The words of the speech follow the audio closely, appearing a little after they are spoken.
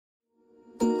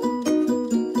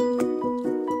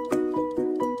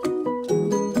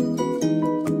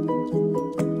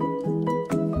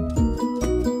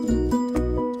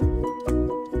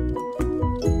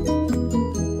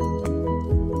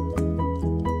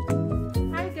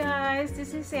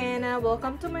is Anna.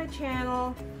 Welcome to my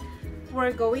channel.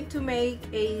 We're going to make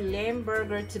a lamb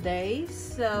burger today.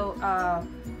 So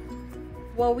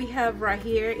what we have right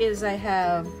here is I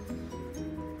have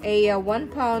a 1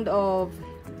 pound of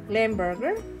lamb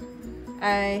burger.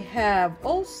 I have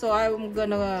also, I'm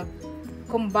gonna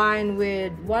combine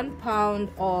with 1 pound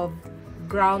of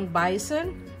ground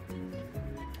bison,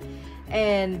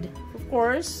 and of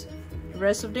course the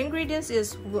rest of the ingredients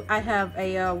is I have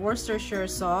a Worcestershire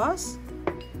sauce,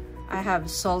 I have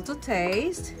salt to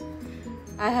taste,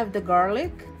 I have the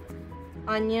garlic,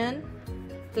 onion,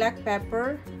 black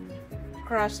pepper,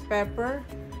 crushed pepper,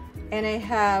 and I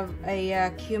have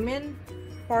a cumin,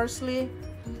 parsley,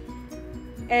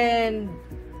 and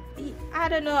I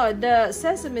don't know, the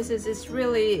sesame seeds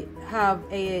really have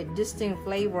a distinct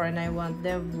flavor, and I want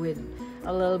them with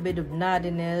a little bit of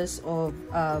nuttiness of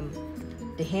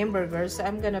the hamburgers. So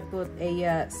I'm gonna put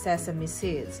a sesame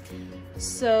seeds.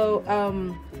 So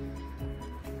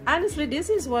honestly, this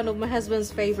is one of my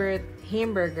husband's favorite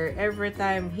hamburger. Every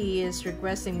time he is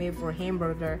requesting me for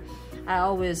hamburger, I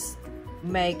always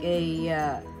make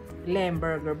a lamb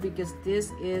burger because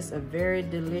this is a very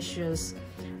delicious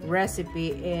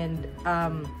recipe, and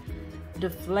the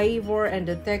flavor and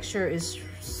the texture is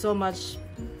so much,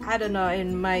 I don't know,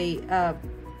 in my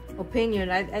opinion,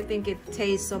 I think it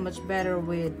tastes so much better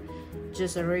with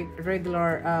just a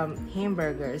regular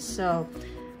hamburger. So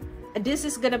this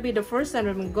is gonna be the first time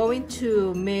I'm going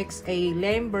to mix a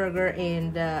lamb burger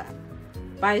and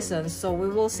bison, so we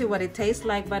will see what it tastes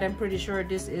like, but I'm pretty sure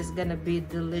this is gonna be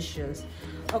delicious.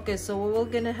 Okay, so what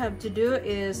we're gonna have to do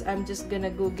is I'm just gonna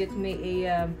go get me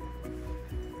a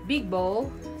big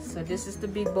bowl. So this is the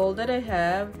big bowl that I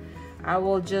have. I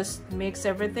will just mix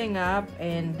everything up,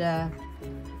 and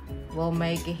we'll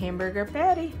make a hamburger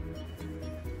patty.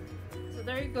 So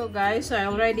there you go, guys. So I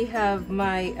already have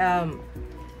my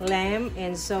lamb,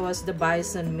 and so as the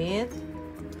bison meat.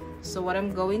 So what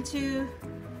I'm going to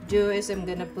do is I'm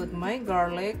gonna put my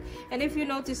garlic, and if you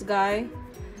notice, guys,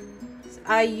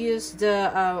 I used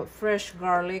the fresh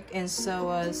garlic, and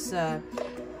so as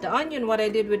the onion. What I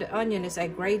did with the onion is I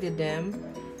grated them.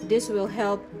 This will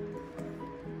help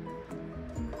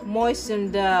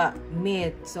moisten the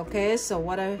meat. Okay, so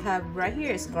what I have right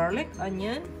here is garlic,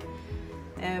 onion,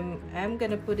 and I'm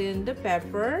gonna put in the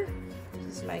pepper,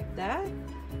 just like that.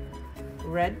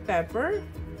 Red pepper.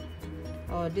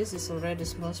 Oh, this is already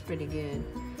smells pretty good.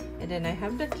 And then I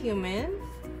have the cumin,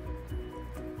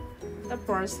 the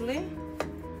parsley,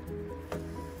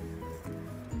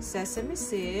 sesame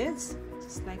seeds,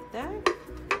 just like that.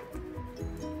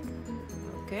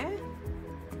 Okay,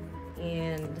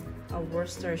 and a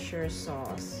Worcestershire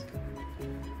sauce.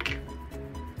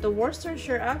 The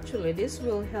Worcestershire, actually, this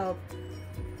will help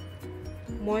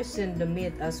moisten the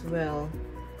meat as well,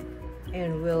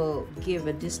 and will give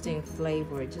a distinct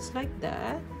flavor, just like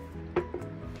that.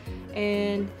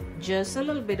 And just a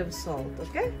little bit of salt.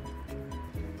 Okay,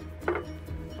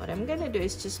 what I'm gonna do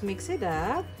is just mix it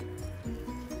up.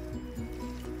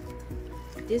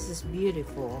 This is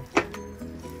beautiful.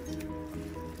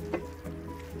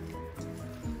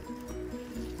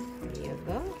 There you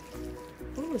go.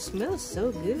 Oh, it smells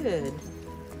so good.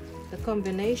 The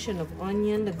combination of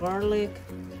onion, the garlic,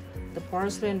 the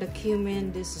parsley, and the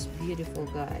cumin, this is beautiful,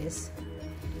 guys.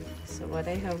 So what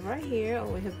I have right here,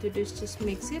 all we have to do is just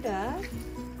mix it up.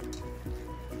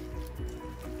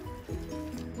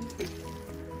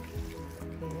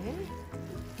 Okay.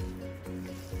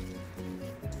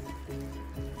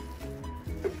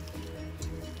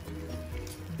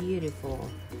 Beautiful.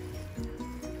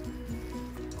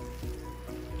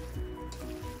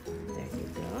 There you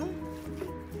go.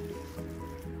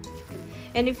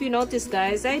 And if you notice,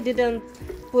 guys, I didn't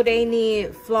put any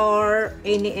flour,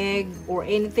 any egg, or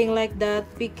anything like that,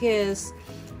 because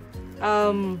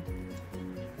I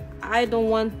don't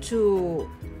want to,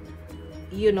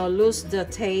 you know, lose the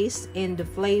taste and the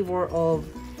flavor of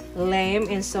lamb,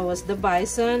 and so as the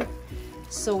bison.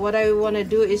 So what I want to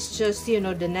do is just, you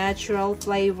know, the natural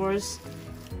flavors,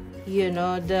 you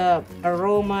know, the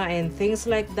aroma and things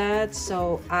like that.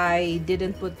 So I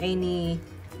didn't put any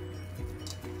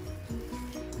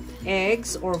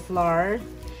eggs or flour.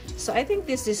 So I think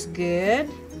this is good,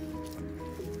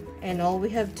 and all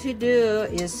we have to do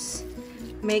is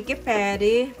make a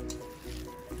patty.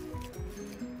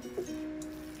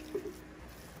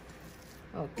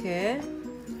 Okay,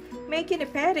 making a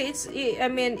patty,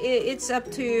 it's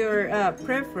up to your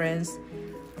preference,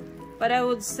 but I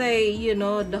would say, you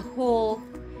know, the whole,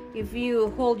 if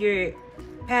you hold your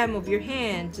palm of your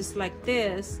hand just like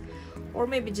this, or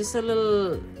maybe just a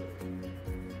little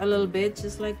bit,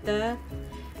 just like that,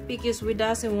 because we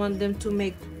doesn't want them to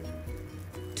make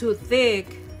too thick,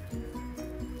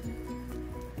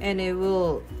 and it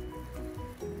will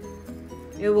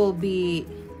be,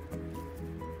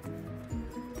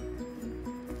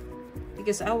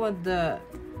 because I want the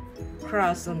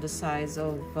crust on the sides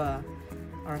of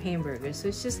our hamburger, so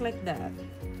it's just like that,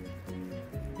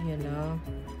 you know.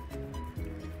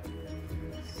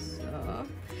 So,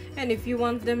 and if you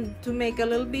want them to make a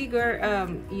little bigger,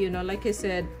 you know, like I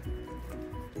said,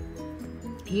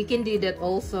 you can do that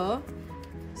also.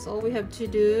 So all we have to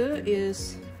do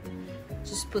is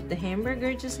just put the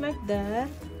hamburger just like that.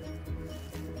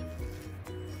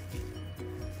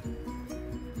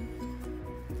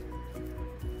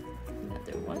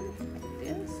 Another one like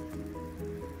this.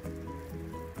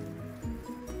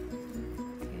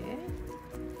 Okay.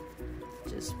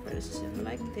 Just press it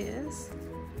like this.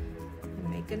 And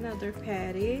make another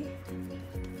patty.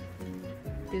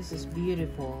 This is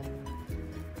beautiful.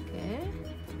 Okay.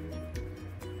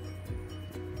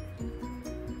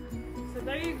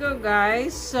 There you go,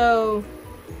 guys. So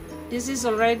this is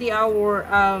already our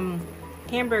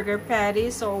hamburger patty.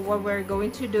 So what we're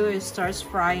going to do is start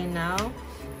frying now.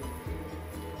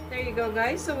 There you go,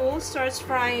 guys. So we'll start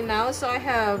frying now. So I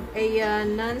have a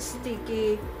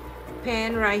non-sticky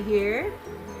pan right here.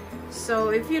 So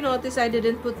if you notice, I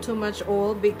didn't put too much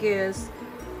oil because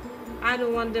I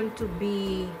don't want them to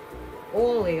be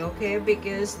oily, okay?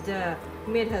 Because the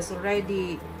meat has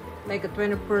already like a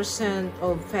 20%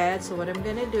 of fat. So what I'm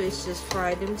gonna do is just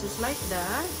fry them just like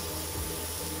that.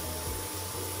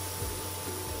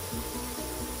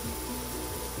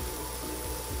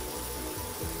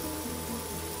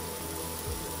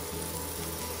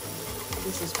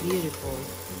 This is beautiful.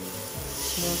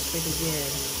 Smells pretty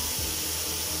good.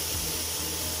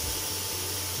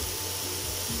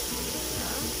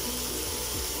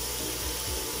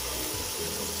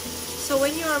 So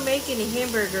when you are making a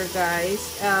hamburger,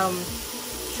 guys,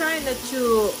 try not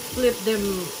to flip them,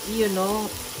 you know,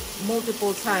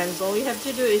 multiple times. All you have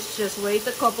to do is just wait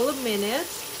a couple of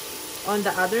minutes on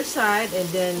the other side and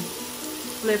then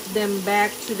flip them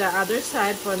back to the other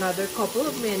side for another couple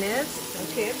of minutes,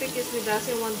 okay? Because we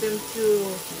doesn't want them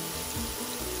to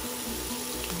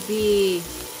be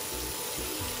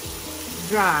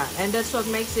dry, and that's what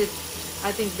makes it,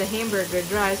 I think, the hamburger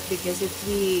dries, because if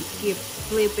we keep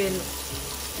flipping,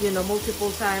 you know,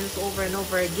 multiple times over and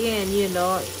over again, you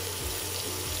know,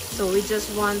 so we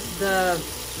just want the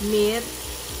meat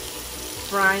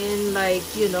frying, like,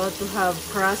 you know, to have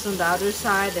crust on the other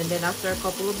side, and then after a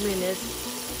couple of minutes,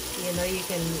 you know, you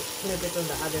can flip it on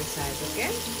the other side, okay?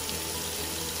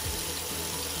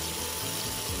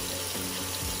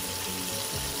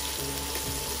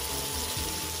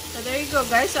 So there you go,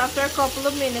 guys. So after a couple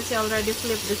of minutes, I already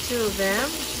flipped the two of them.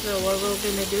 So what we're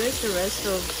gonna do is the rest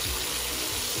of,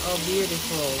 oh,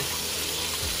 beautiful.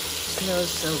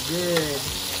 Smells so good.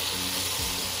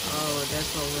 Oh, that's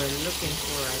what we're looking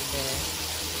for right there.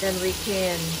 Then we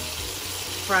can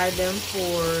fry them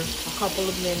for a couple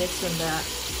of minutes on the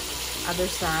other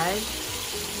side.